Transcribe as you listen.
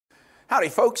Howdy,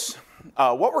 folks.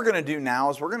 What we're going to do now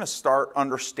is we're going to start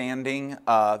understanding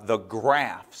the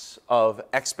graphs of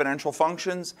exponential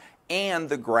functions and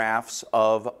the graphs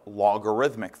of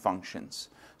logarithmic functions.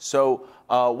 So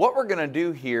what we're going to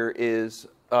do here is,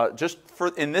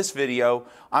 in this video,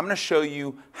 I'm going to show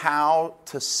you how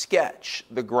to sketch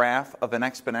the graph of an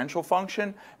exponential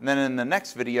function, and then in the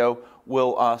next video,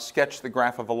 we'll sketch the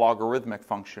graph of a logarithmic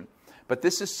function. But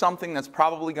this is something that's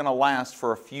probably going to last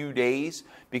for a few days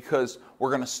because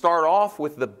we're going to start off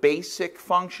with the basic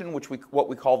function, what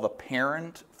we call the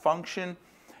parent function,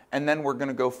 and then we're going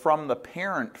to go from the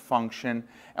parent function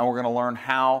and we're going to learn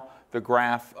how the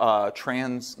graph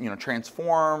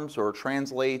transforms or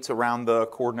translates around the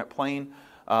coordinate plane.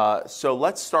 So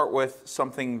let's start with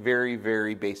something very,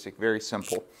 very basic, very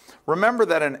simple. Remember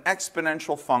that an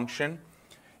exponential function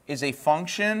is a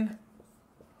function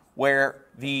where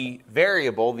the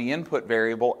variable, the input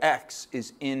variable, x,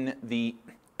 is in the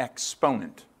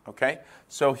exponent. Okay?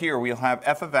 So here we'll have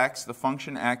f of x, the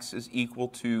function x, is equal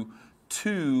to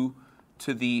 2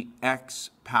 to the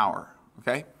x power.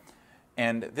 Okay?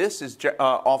 And this is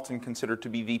often considered to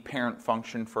be the parent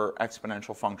function for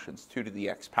exponential functions, 2 to the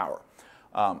x power.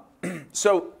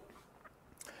 So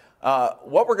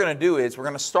what we're going to do is we're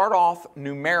going to start off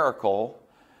numerical,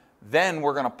 then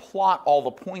we're going to plot all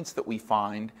the points that we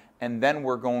find, and then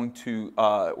we're going to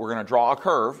draw a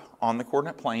curve on the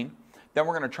coordinate plane. Then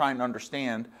we're going to try and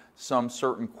understand some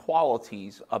certain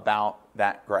qualities about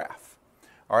that graph.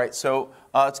 All right, so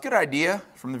it's a good idea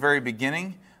from the very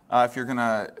beginning, if you're going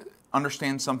to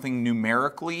understand something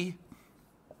numerically,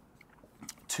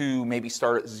 to maybe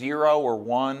start at 0 or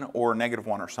 1 or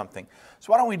 -1 or something.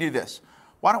 So why don't we do this?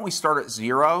 Why don't we start at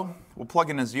 0? We'll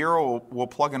plug in a 0, we'll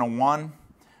plug in a 1,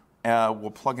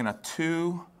 we'll plug in a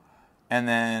 2, and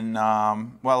then,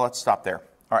 well, let's stop there.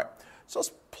 All right, so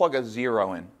let's plug a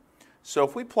 0 in. So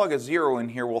if we plug a 0 in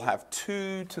here, we'll have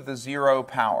 2 to the 0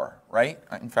 power, right?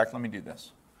 In fact, let me do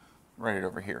this. Write it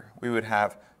over here. We would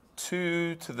have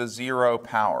 2 to the 0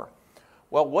 power.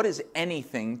 Well, what is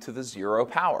anything to the 0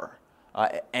 power?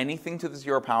 Anything to the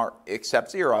 0 power except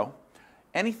 0.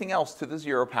 Anything else to the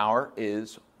 0 power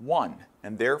is 1.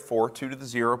 And therefore, 2 to the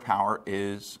 0 power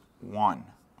is 1.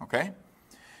 Okay?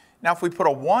 Now, if we put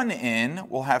a 1 in,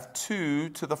 we'll have 2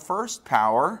 to the first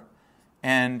power.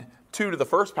 And 2 to the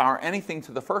first power, anything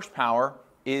to the first power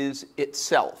is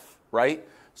itself, right?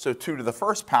 So 2 to the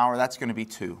first power, that's going to be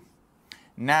 2.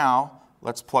 Now,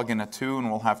 let's plug in a 2, and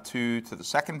we'll have 2 to the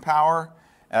second power.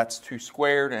 That's 2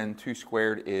 squared, and 2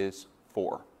 squared is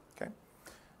 4. Okay?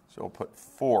 So we'll put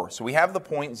 4. So we have the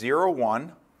point 0,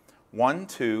 1, 1,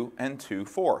 2, and 2,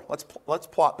 4. Let's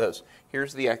plot those.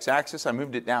 Here's the x-axis. I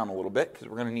moved it down a little bit because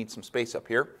we're going to need some space up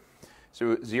here.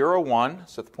 So 0, 1,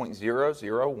 so the point 0,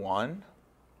 0, 1.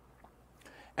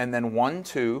 And then 1,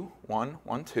 2, 1,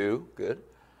 1, 2. Good.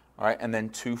 All right, and then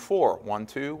 2, 4. 1,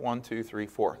 2, 1, 2, 3,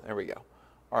 4. There we go.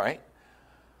 All right.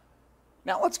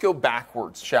 Now let's go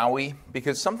backwards, shall we?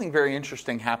 Because something very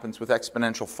interesting happens with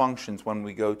exponential functions when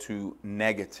we go to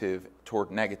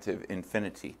toward negative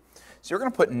infinity. So you're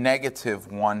going to put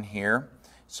 -1 here.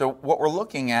 So what we're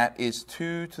looking at is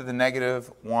 2 to the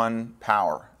 -1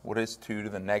 power. What is 2 to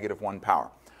the -1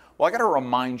 power? Well, I got to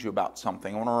remind you about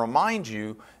something. I want to remind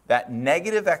you that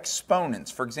negative exponents,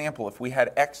 for example, if we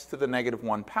had x to the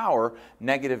 -1 power,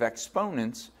 negative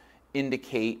exponents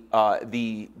indicate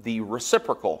the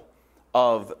reciprocal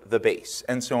of the base.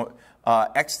 And so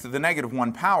x to the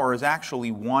 -1 power is actually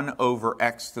 1 over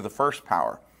x to the first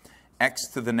power. X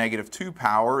to the -2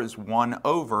 power is 1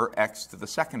 over x to the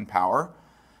second power.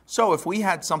 So if we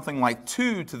had something like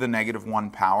 2 to the -1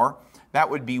 power, that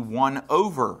would be 1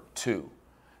 over 2.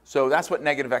 So that's what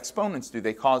negative exponents do.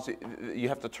 They cause it, you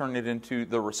have to turn it into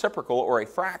the reciprocal or a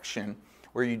fraction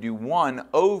where you do 1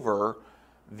 over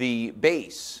the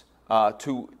base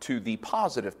to the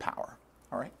positive power.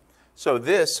 All right? So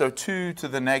 2 to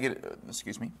the not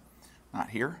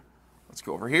here. Let's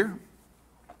go over here.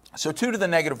 So 2 to the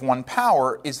 -1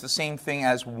 power is the same thing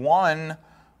as 1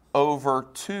 over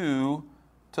 2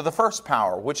 to the first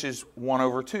power, which is 1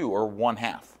 over 2, or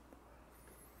 1/2.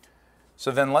 So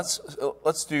then let's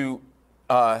do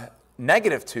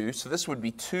 -2. So this would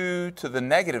be 2 to the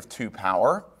 -2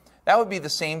 power. That would be the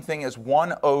same thing as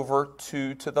 1 over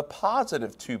 2 to the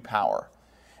 +2 power.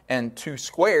 And 2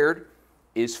 squared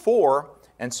is 4,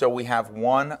 and so we have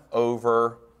 1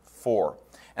 over 4.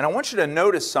 And I want you to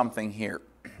notice something here.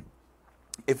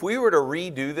 If we were to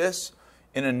redo this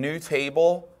in a new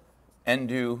table and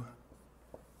do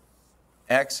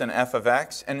x and f of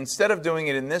x, and instead of doing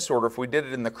it in this order, if we did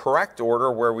it in the correct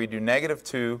order where we do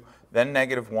 -2, then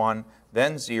 -1,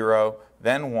 then 0,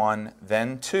 then 1,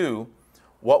 then 2,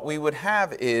 what we would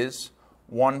have is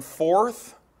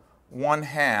 1/4,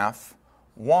 1/2,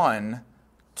 1,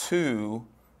 2,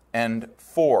 and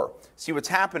 4. See, what's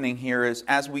happening here is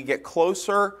as we get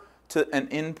closer to an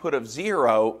input of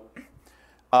 0,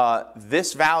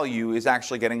 this value is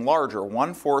actually getting larger.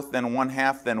 1/4, then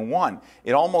 1/2, then 1.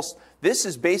 This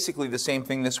is basically the same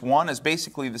thing. This 1 is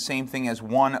basically the same thing as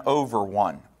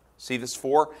 1/1. See this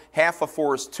 4? Half of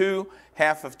 4 is 2,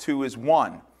 half of 2 is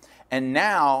 1. And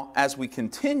now, as we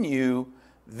continue,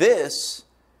 this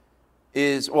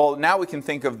is, well, now we can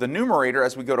think of the numerator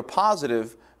as we go to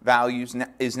positive values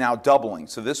is now doubling.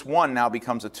 So this 1 now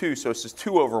becomes a 2, so it's just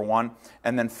 2/1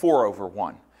 and then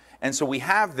 4/1. And so we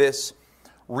have this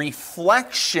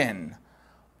reflection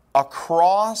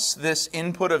across this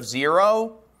input of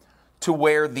 0 to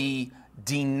where the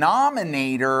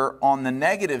denominator on the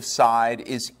negative side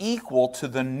is equal to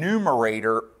the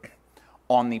numerator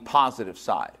on the positive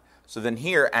side. So then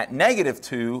here at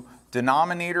 -2,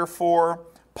 denominator 4,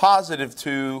 positive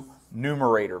 2,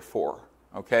 numerator 4.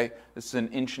 Okay? This is an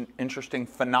interesting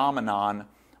phenomenon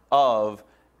of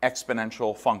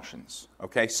exponential functions.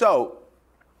 Okay? So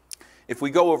if we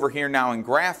go over here now and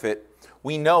graph it,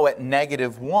 we know at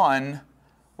 -1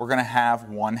 we're going to have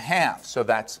 1/2. So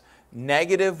that's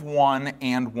 -1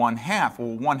 and 1/2.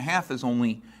 Well, 1/2 is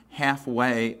only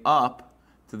halfway up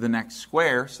to the next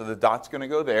square, so the dot's going to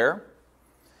go there.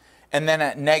 And then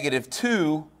at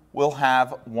 -2, we'll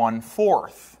have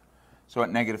 1/4. So at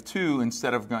 -2,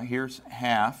 instead of going, here's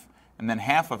half, and then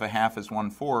half of a half is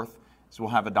 1/4, so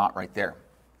we'll have a dot right there.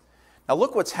 Now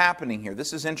look what's happening here.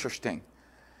 This is interesting.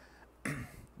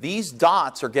 These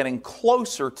dots are getting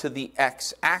closer to the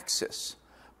x-axis.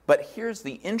 But here's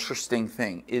the interesting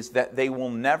thing, is that they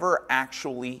will never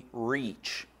actually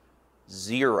reach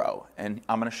 0. And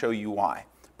I'm going to show you why.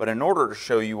 But in order to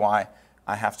show you why,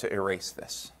 I have to erase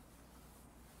this.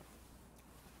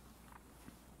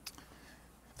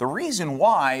 The reason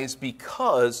why is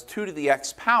because 2 to the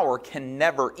x power can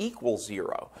never equal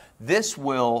 0. This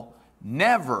will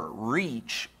never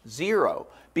reach 0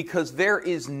 because there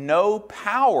is no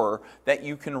power that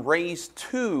you can raise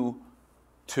 2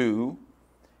 to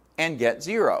and get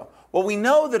 0. Well, we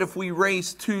know that if we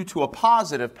raise 2 to a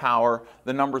positive power,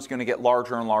 the number is going to get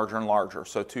larger and larger and larger.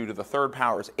 So 2 to the 3rd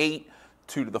power is 8,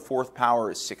 2 to the 4th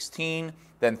power is 16,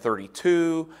 then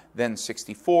 32, then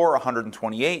 64,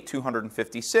 128,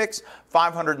 256,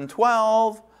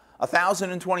 512,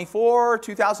 1,024,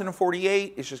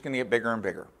 2,048. It's just going to get bigger and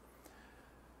bigger.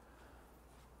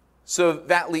 So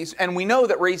that leaves, and we know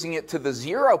that raising it to the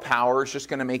 0 power is just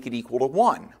going to make it equal to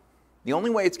 1. The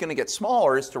only way it's going to get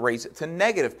smaller is to raise it to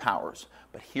negative powers.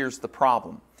 But here's the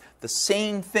problem. The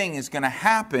same thing is going to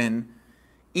happen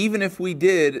even if we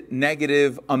did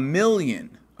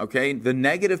 -1,000,000. Okay, the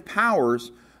negative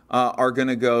powers are going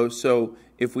to go, so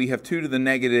if we have 2 to the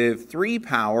 -3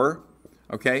 power,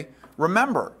 okay,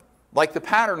 remember, like the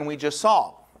pattern we just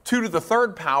saw, 2 to the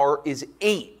 3rd power is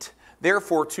 8.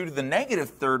 Therefore, 2 to the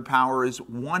 -3rd power is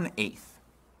 1/8.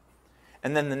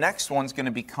 And then the next one's going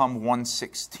to become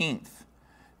 1/16,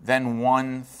 then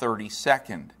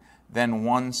 1/32, then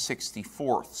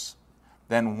 1/64,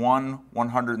 then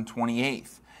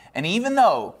 1/128. And even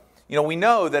though, we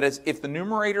know that if the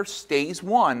numerator stays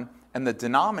 1 and the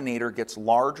denominator gets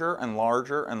larger and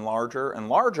larger and larger and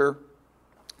larger,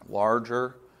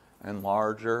 larger and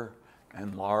larger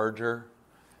and larger,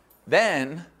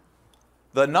 then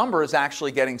the number is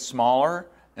actually getting smaller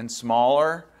and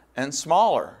smaller and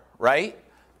smaller. Right?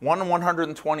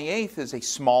 1/128 is a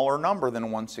smaller number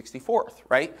than 1/64,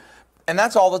 right? And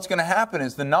that's all that's going to happen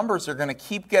is the numbers are going to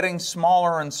keep getting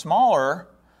smaller and smaller,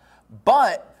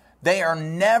 but they are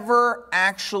never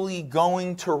actually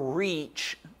going to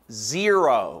reach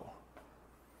 0.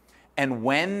 And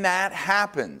when that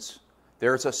happens,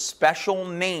 there's a special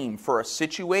name for a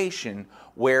situation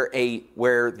where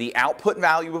the output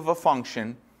value of a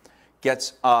function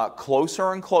gets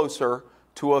closer and closer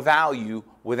to a value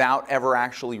without ever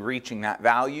actually reaching that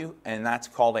value, and that's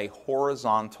called a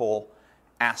horizontal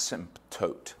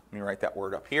asymptote. Let me write that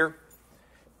word up here.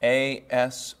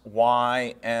 A-S-Y-M-P-T-O-T-E.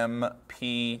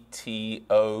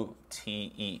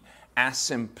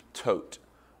 Asymptote.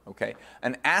 Okay?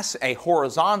 A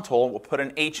horizontal, we'll put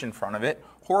an H in front of it.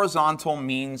 Horizontal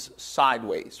means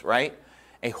sideways, right?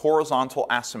 A horizontal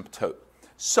asymptote.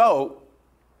 So,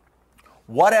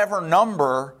 whatever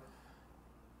number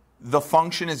the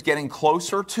function is getting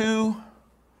closer to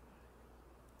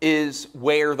is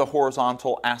where the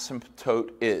horizontal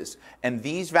asymptote is. And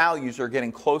these values are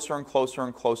getting closer and closer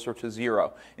and closer to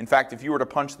 0. In fact, if you were to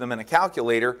punch them in a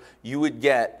calculator, you would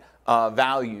get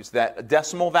values, that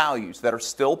decimal values that are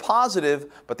still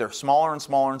positive, but they're smaller and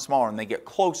smaller and smaller, and they get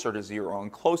closer to 0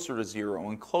 and closer to 0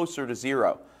 and closer to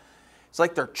 0. It's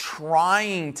like they're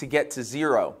trying to get to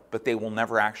 0, but they will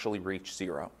never actually reach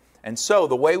 0. And so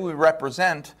the way we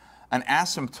represent an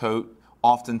asymptote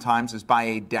oftentimes is by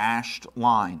a dashed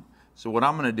line. So what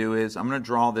I'm going to do is I'm going to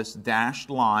draw this dashed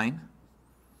line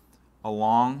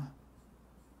along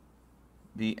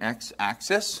the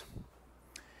x-axis.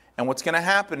 And what's going to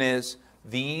happen is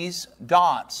these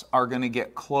dots are going to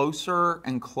get closer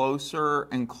and closer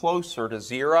and closer to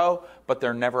 0, but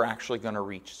they're never actually going to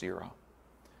reach 0.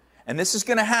 And this is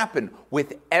going to happen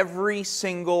with every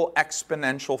single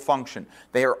exponential function.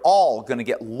 They are all going to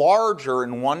get larger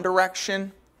in one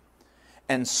direction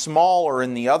and smaller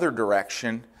in the other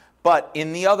direction. But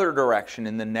in the other direction,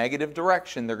 in the negative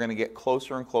direction, they're going to get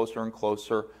closer and closer and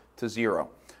closer to 0.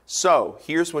 So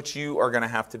here's what you are going to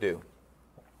have to do.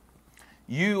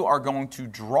 You are going to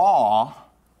draw,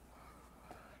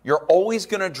 you're always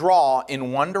going to draw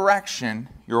in one direction,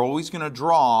 you're always going to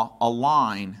draw a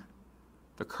line.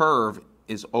 The curve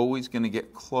is always going to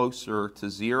get closer to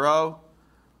 0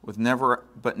 but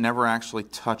never actually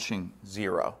touching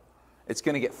 0. It's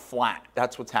going to get flat.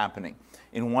 That's what's happening.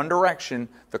 In one direction,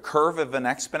 the curve of an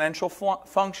exponential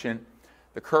function,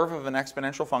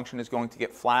 is going to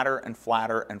get flatter and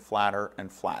flatter and flatter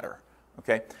and flatter.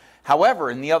 Okay?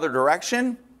 However, in the other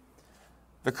direction,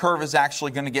 the curve is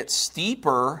actually going to get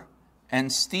steeper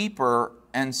and steeper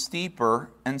and steeper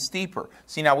and steeper.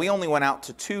 See, now we only went out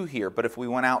to 2 here, but if we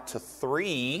went out to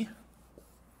 3,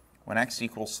 when x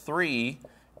equals 3,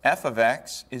 f of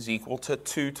x is equal to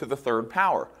 2 to the 3rd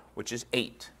power, which is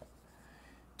 8.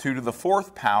 2 to the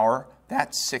 4th power,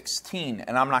 that's 16.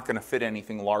 And I'm not going to fit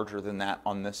anything larger than that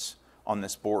on this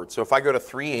board. So if I go to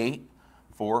 3, 8,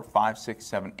 4, 5, 6,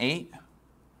 7, 8,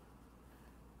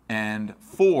 and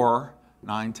 4,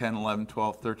 9, 10, 11,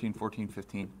 12, 13, 14,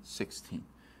 15, 16.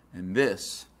 And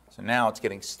this, so now it's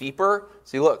getting steeper.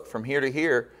 See, look, from here to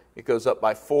here, it goes up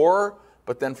by 4,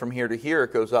 but then from here to here,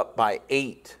 it goes up by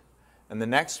 8. And the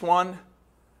next one,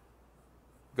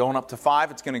 going up to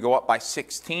 5, it's going to go up by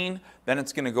 16. Then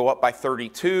it's going to go up by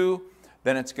 32.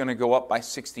 Then it's going to go up by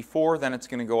 64. Then it's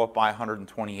going to go up by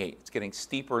 128. It's getting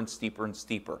steeper and steeper and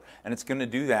steeper. And it's going to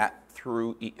do that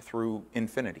through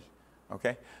infinity.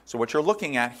 Okay? So what you're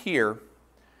looking at here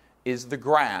is the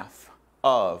graph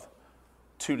of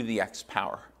 2 to the x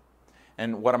power.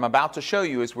 And what I'm about to show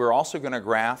you is we're also going to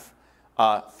graph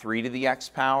 3 to the x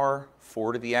power,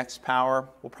 4 to the x power.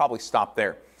 We'll probably stop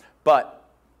there. But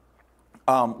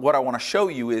what I want to show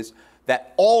you is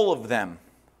that all of them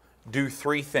do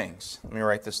 3 things. Let me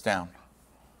write this down.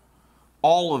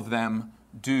 All of them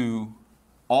do,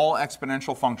 all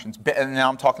exponential functions, and now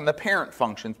I'm talking the parent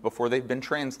functions before they've been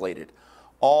translated.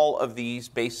 All of these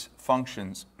base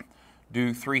functions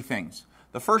do 3 things.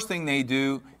 The first thing they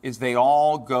do is they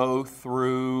all go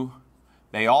through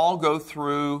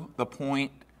the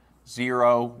point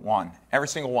 0, 1. Every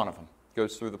single one of them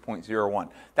goes through the point 0, 1.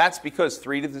 That's because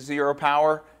 3 to the 0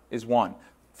 power is 1.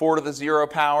 4 to the 0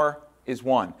 power is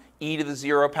 1. E to the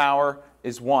 0 power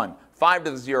is 1. 5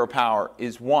 to the 0 power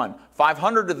is 1.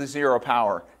 500 to the 0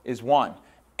 power is 1.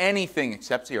 Anything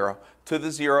except 0 to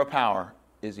the 0 power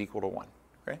is equal to 1.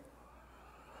 Okay?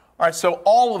 All right, so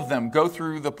all of them go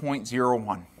through the point 0,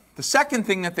 1. The second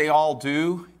thing that they all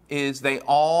do is they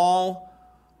all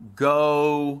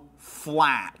go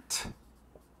flat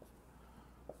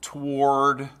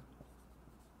toward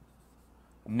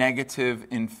negative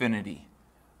infinity.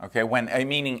 Okay,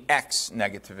 meaning x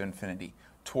negative infinity,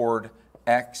 toward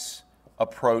x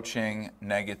approaching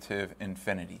negative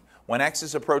infinity. When x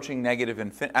is approaching negative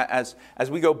infinity, as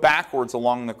we go backwards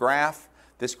along the graph,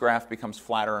 this graph becomes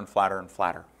flatter and flatter and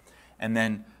flatter. And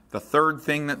then the third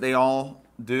thing that they all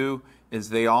do is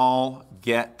they all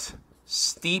get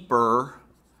steeper.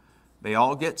 They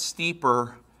all get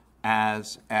steeper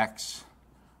as x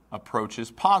approaches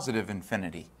positive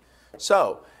infinity.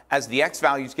 So, as the x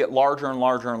values get larger and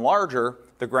larger and larger,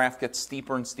 the graph gets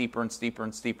steeper and steeper and steeper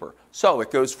and steeper. So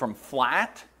it goes from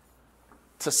flat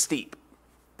to steep.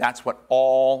 That's what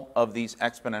all of these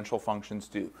exponential functions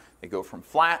do. They go from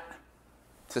flat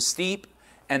to steep,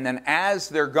 and then as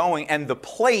they're going, and the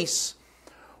place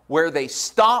where they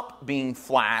stop being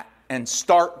flat and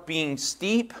start being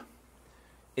steep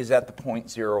is at the point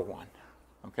 0, 1.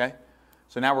 Okay?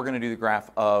 So now we're going to do the graph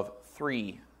of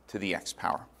 3 to the x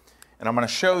power. And I'm going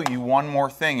to show you one more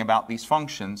thing about these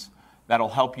functions that'll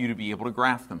help you to be able to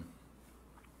graph them.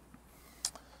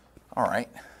 All right.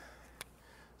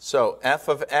 So f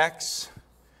of x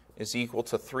is equal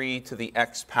to 3 to the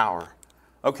x power.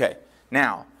 Okay.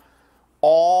 Now,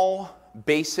 all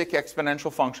basic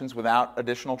exponential functions without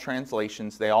additional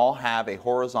translations, they all have a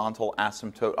horizontal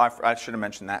asymptote. I should have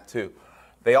mentioned that too.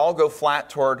 They all go flat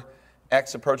toward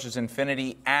x approaches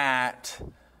infinity at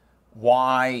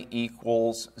y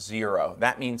equals 0.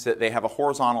 That means that they have a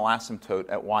horizontal asymptote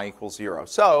at y equals 0.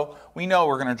 So we know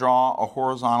we're going to draw a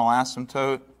horizontal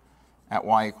asymptote at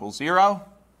y equals 0.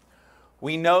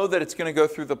 We know that it's going to go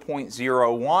through the point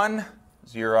 0, 1,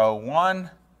 0, 1.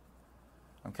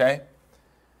 Okay?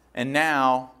 And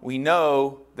now we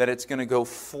know that it's going to go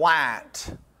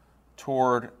flat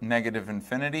toward negative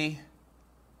infinity.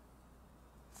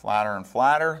 Flatter and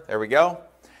flatter. There we go.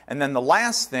 And then the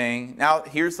last thing, now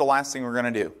here's the last thing we're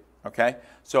going to do. Okay?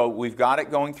 So we've got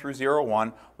it going through 0,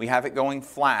 1. We have it going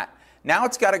flat. Now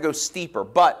it's got to go steeper,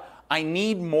 but I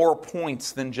need more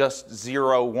points than just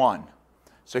 0, 1.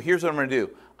 So here's what I'm going to do.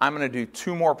 I'm going to do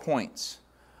 2 more points.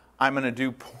 I'm going to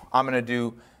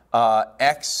do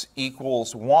x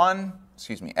equals 1,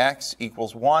 x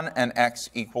equals 1 and x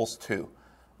equals 2.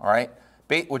 All right?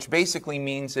 Which basically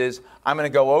means is I'm going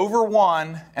to go over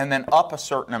 1 and then up a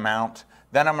certain amount.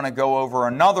 Then I'm going to go over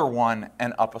another 1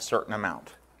 and up a certain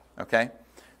amount. Okay?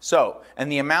 So, and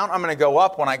the amount I'm going to go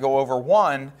up when I go over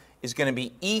 1 is going to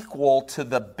be equal to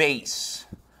the base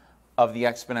of the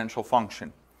exponential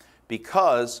function,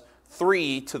 because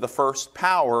 3 to the first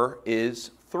power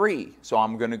is 3. So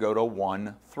I'm going to go to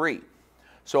 1, 3.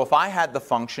 So if I had the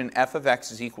function f of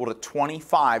x is equal to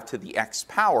 25 to the x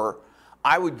power,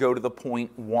 I would go to the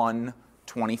point 1,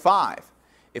 25.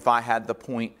 If I had the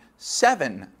point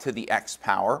 7 to the x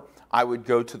power, I would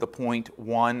go to the point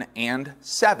 1 and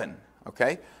 7.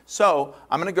 Okay? So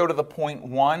I'm going to go to the point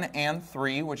 1 and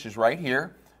 3, which is right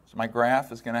here. So my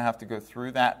graph is going to have to go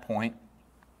through that point.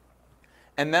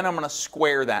 And then I'm going to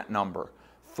square that number.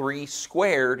 3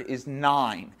 squared is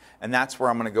 9. And that's where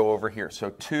I'm going to go over here. So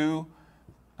 2,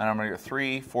 and I'm going to go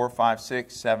 3, 4, 5,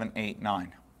 6, 7, 8,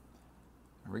 9.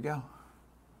 There we go.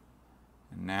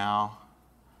 And now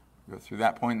go through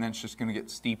that point, and then it's just going to get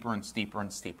steeper and steeper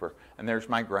and steeper. And there's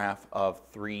my graph of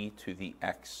 3 to the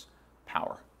x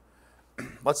power.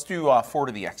 Let's do 4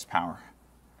 to the x power.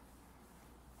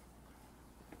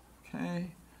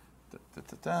 Okay.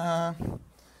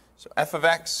 So f of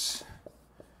x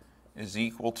is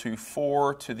equal to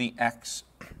 4 to the x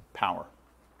power.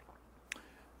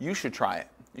 You should try it.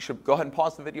 You should go ahead and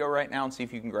pause the video right now and see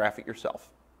if you can graph it yourself.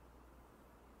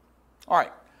 All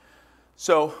right.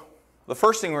 So the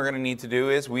first thing we're going to need to do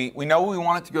is we know we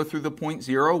want it to go through the point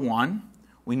 0, 1.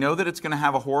 We know that it's going to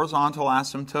have a horizontal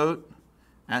asymptote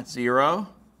at 0.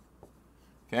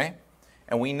 Okay?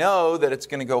 And we know that it's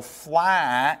going to go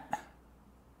flat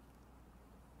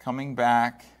coming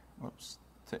back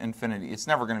to infinity. It's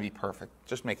never going to be perfect.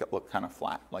 Just make it look kind of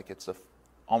flat, like it's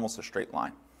almost a straight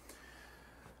line.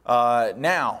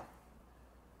 Now,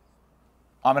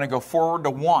 I'm going to go forward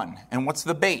to 1. And what's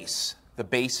the base? The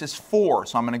base is 4.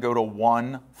 So I'm going to go to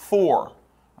 1, 4. All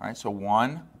right, so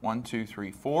 1, 1, 2,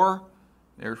 3, 4.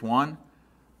 There's 1.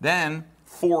 Then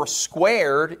 4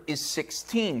 squared is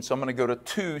 16. So I'm going to go to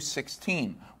 2,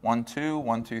 16. 1, 2,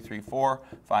 1, 2, 3, 4,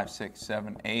 5, 6,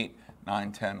 7, 8,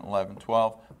 9, 10, 11,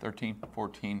 12, 13,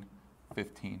 14,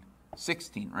 15,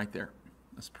 16 right there.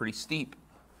 That's pretty steep.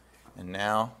 And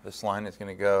now this line is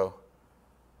going to go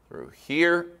through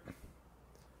here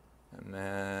and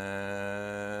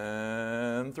then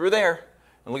through there.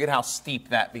 And look at how steep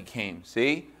that became.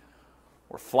 See?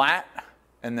 We're flat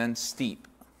and then steep,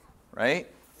 right?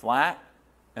 Flat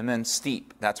and then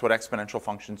steep. That's what exponential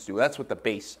functions do. That's what the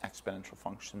base exponential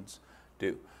functions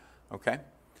do. Okay?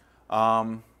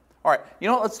 All right, you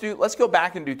know what let's go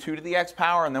back and do 2 to the x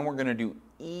power, and then we're going to do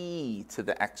e to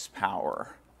the x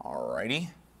power. All righty.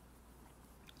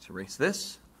 Let's erase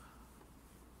this.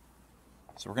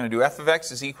 So we're going to do f of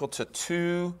x is equal to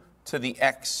 2 to the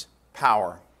x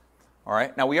power. All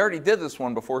right, now we already did this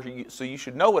one before, so you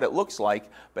should know what it looks like,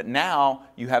 but now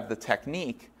you have the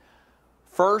technique.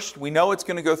 First, we know it's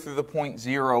going to go through the point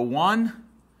 0, 1.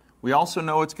 We also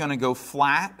know it's going to go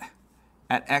flat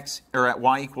at x or at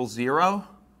y equals 0.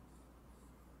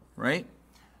 Right?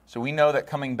 So we know that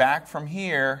coming back from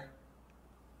here,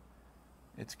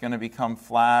 it's going to become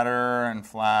flatter and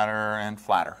flatter and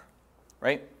flatter.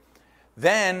 Right?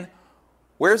 Then,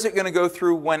 where's it going to go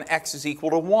through when x is equal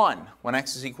to 1? When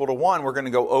x is equal to 1, we're going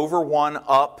to go over 1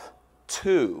 up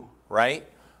 2. Right?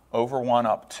 Over 1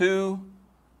 up 2.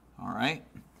 All right?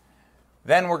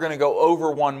 Then we're going to go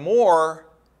over 1 more.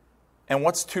 And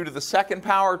what's 2 to the second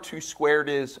power? 2 squared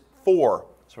is 4.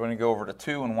 So we're going to go over to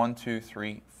 2 and 1, 2,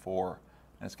 3, 4.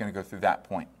 And it's going to go through that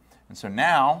point. And so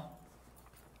now,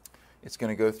 it's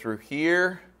going to go through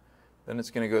here. Then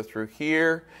it's going to go through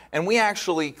here. And we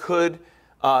actually could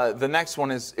The next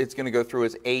one is, it's going to go through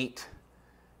as 8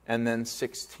 and then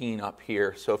 16 up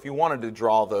here. So if you wanted to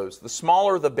draw those, the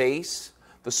smaller the base,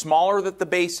 the smaller that the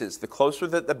base is, the closer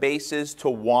that the base is to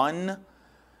 1,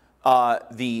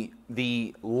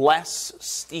 the less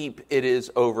steep it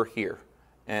is over here.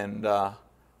 And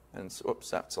so, oops,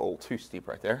 that's a little too steep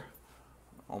right there.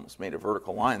 Almost made a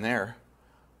vertical line there.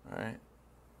 All right.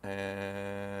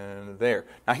 And there.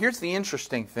 Now here's the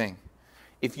interesting thing.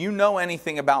 If you know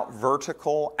anything about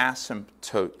vertical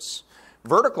asymptotes,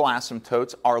 vertical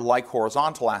asymptotes are like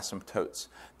horizontal asymptotes.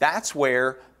 That's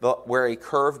where a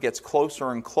curve gets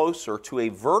closer and closer to a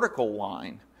vertical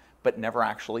line, but never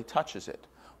actually touches it.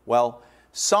 Well,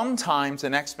 sometimes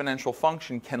an exponential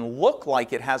function can look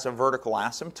like it has a vertical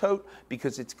asymptote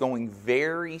because it's going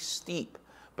very steep,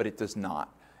 but it does not.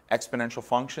 Exponential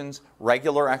functions,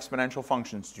 regular exponential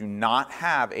functions, do not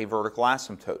have a vertical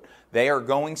asymptote. They are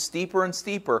going steeper and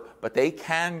steeper, but they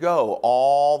can go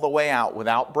all the way out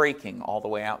without breaking, all the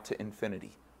way out to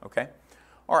infinity. Okay?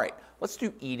 All right, let's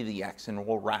do e to the x and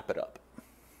we'll wrap it up.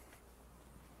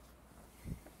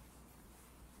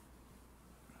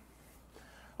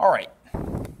 All right,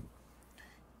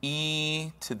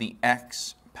 e to the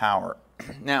x power.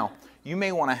 Now, you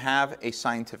may want to have a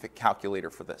scientific calculator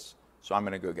for this. So I'm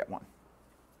going to go get one.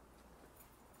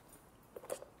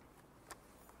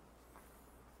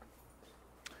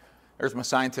 There's my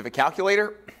scientific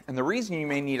calculator. And the reason you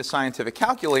may need a scientific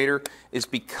calculator is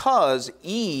because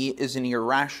e is an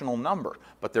irrational number.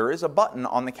 But there is a button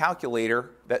on the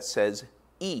calculator that says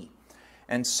e.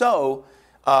 And so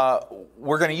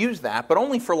we're going to use that, but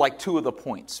only for like 2 of the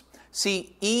points.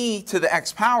 See, e to the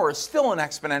x power is still an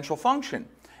exponential function.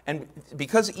 And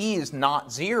because e is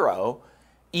not 0,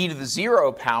 e to the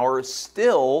 0 power is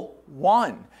still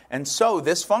 1. And so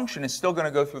this function is still going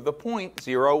to go through the point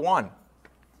 0, 1.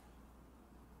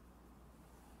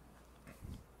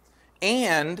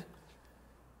 And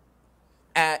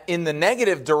in the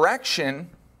negative direction,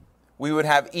 we would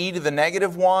have e to the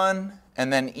negative 1,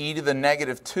 and then e to the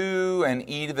negative 2, and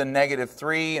e to the negative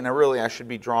 3. And I should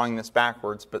be drawing this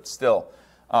backwards, but still.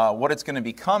 What it's going to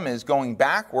become is, going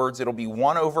backwards, it'll be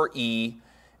 1 over e,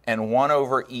 and 1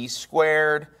 over e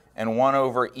squared, and 1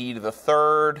 over e to the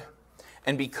 3rd.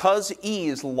 And because e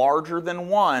is larger than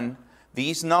 1,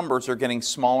 these numbers are getting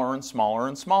smaller and smaller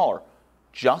and smaller,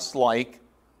 just like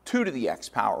 2 to the x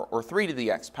power, or 3 to the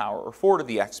x power, or 4 to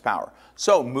the x power.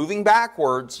 So moving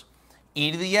backwards, e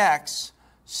to the x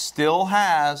still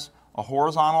has a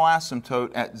horizontal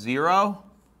asymptote at 0,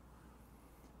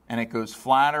 and it goes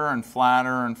flatter and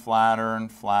flatter and flatter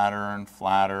and flatter and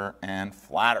flatter and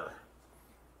flatter.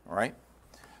 All right?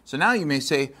 So now you may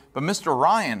say, but Mr.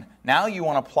 Ryan, now you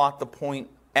want to plot the point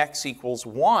x equals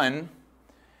 1,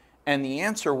 and the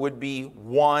answer would be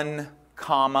 1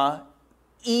 comma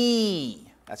e.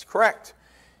 That's correct.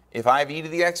 If I have e to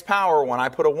the x power, when I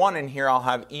put a 1 in here, I'll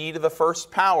have e to the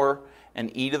first power,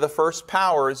 and e to the first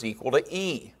power is equal to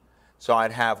e. So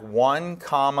I'd have 1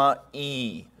 comma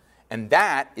e. And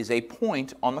that is a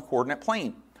point on the coordinate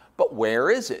plane. But where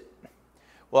is it?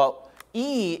 Well,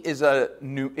 e is a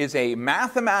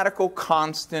mathematical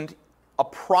constant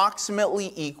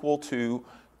approximately equal to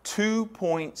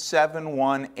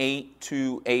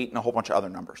 2.71828 and a whole bunch of other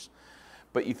numbers.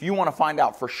 But if you want to find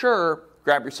out for sure,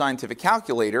 grab your scientific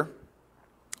calculator,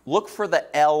 look for the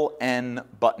ln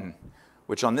button,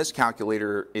 which on this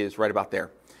calculator is right about there.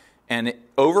 And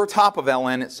over top of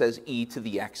ln, it says e to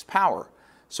the x power.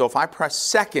 So if I press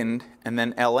second and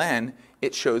then ln,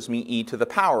 it shows me e to the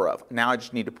power of. Now I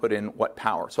just need to put in what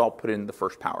power. So I'll put in the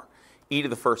first power. E to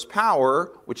the first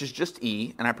power, which is just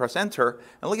e, and I press enter,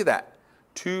 and look at that.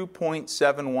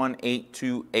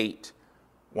 2.71828.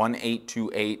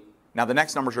 1828. Now the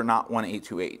next numbers are not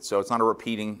 1828, so it's not a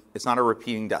repeating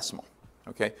decimal.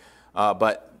 Okay?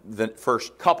 But the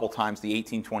first couple times the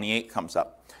 1828 comes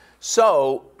up.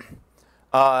 So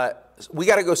we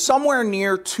got to go somewhere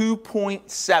near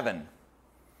 2.7. Well,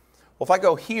 if I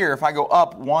go here, if I go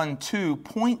up 1, 2,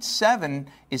 0.7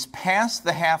 is past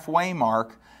the halfway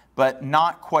mark, but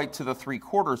not quite to the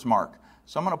 3/4 mark.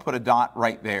 So I'm going to put a dot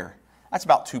right there. That's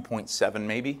about 2.7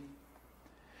 maybe.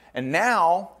 And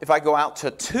now, if I go out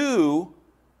to 2,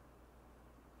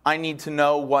 I need to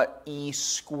know what e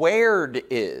squared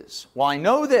is. Well, I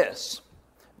know this,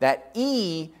 that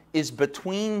e is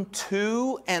between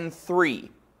 2 and 3.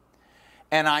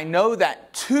 And I know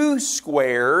that 2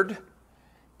 squared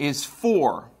is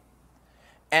 4.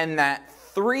 And that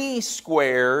 3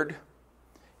 squared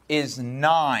is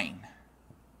 9.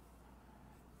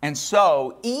 And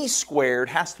so e squared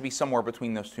has to be somewhere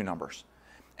between those two numbers.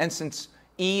 And since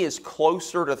e is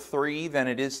closer to 3 than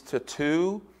it is to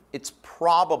 2, it's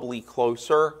probably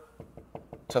closer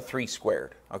to 3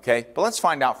 squared, okay? But let's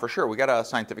find out for sure. We got a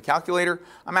scientific calculator.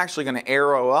 I'm actually going to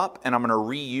arrow up, and I'm going to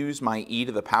reuse my e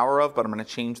to the power of, but I'm going to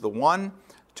change the 1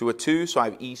 to a 2, so I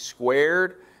have e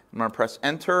squared. I'm going to press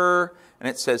enter, and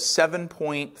it says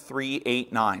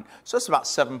 7.389. So that's about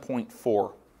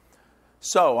 7.4.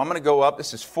 So I'm going to go up.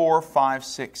 This is 4, 5,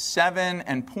 6, 7,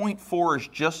 and 0.4 is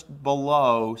just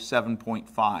below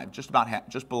 7.5,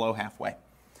 just below halfway.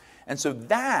 And so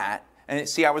that, and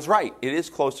see, I was right. It is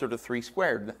closer to 3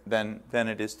 squared than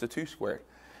it is to 2 squared.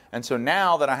 And so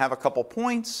now that I have a couple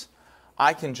points,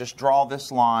 I can just draw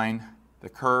this line, the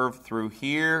curve through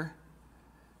here,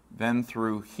 then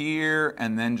through here,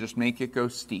 and then just make it go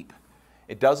steep.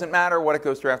 It doesn't matter what it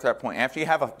goes through after that point. After you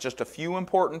have just a few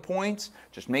important points,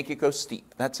 just make it go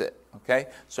steep. That's it, okay?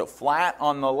 So flat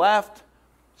on the left,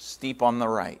 steep on the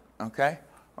right, okay?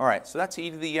 All right, so that's e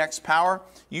to the x power.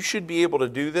 You should be able to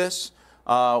do this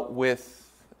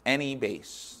with any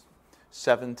base.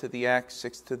 7 to the x,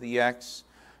 6 to the x,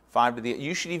 5 to the x.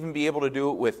 You should even be able to do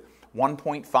it with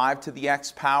 1.5 to the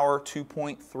x power,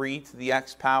 2.3 to the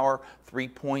x power,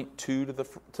 3.2 to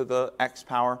the x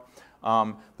power.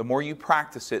 The more you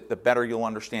practice it, the better you'll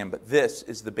understand. But this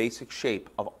is the basic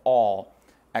shape of all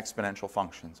exponential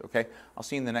functions. Okay? I'll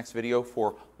see you in the next video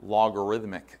for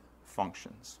logarithmic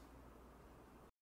functions.